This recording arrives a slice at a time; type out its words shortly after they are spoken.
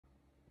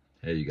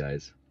Hey, you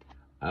guys.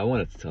 I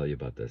wanted to tell you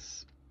about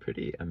this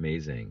pretty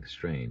amazing,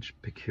 strange,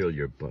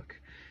 peculiar book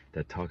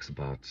that talks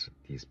about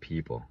these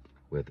people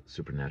with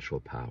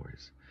supernatural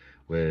powers.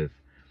 It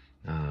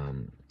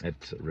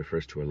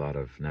refers to a lot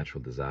of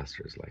natural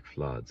disasters like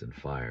floods and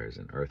fires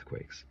and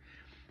earthquakes.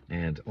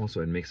 And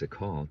also, it makes a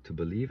call to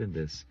believe in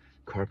this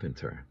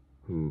carpenter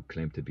who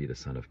claimed to be the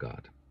Son of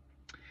God.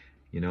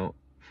 You know,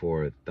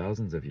 for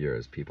thousands of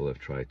years, people have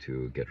tried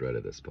to get rid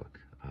of this book.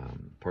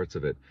 Parts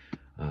of it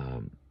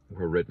um,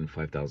 were written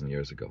 5,000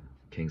 years ago.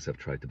 Kings have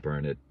tried to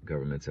burn it,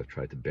 governments have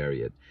tried to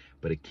bury it,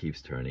 but it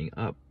keeps turning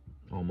up,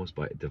 almost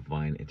by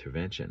divine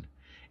intervention.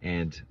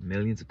 And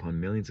millions upon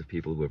millions of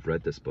people who have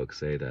read this book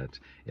say that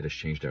it has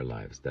changed their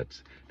lives,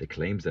 that the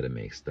claims that it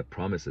makes, the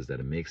promises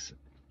that it makes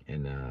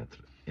in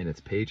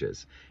its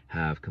pages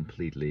have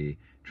completely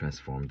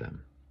transformed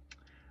them.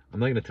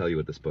 I'm not going to tell you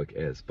what this book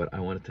is, but I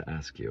wanted to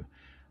ask you,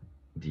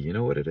 do you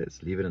know what it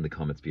is? Leave it in the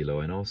comments below.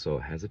 And also,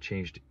 has it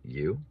changed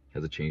you?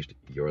 Has it changed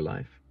your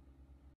life?